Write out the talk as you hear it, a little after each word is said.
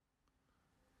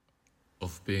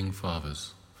of being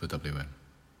fathers for WM.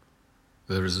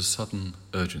 There is a sudden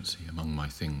urgency among my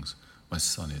things. My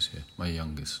son is here, my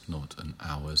youngest, not an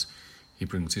hour's. He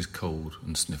brings his cold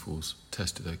and sniffles,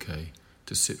 tested okay,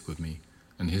 to sit with me,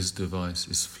 and his device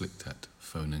is flicked at,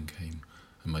 phone and came,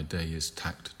 and my day is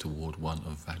tacked toward one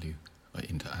of value. I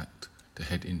interact, to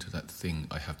head into that thing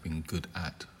I have been good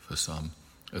at for some,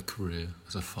 a career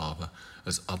as a father,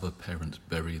 as other parents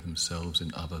bury themselves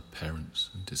in other parents,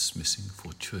 and dismissing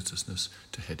fortuitousness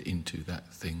to head into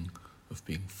that thing of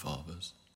being fathers.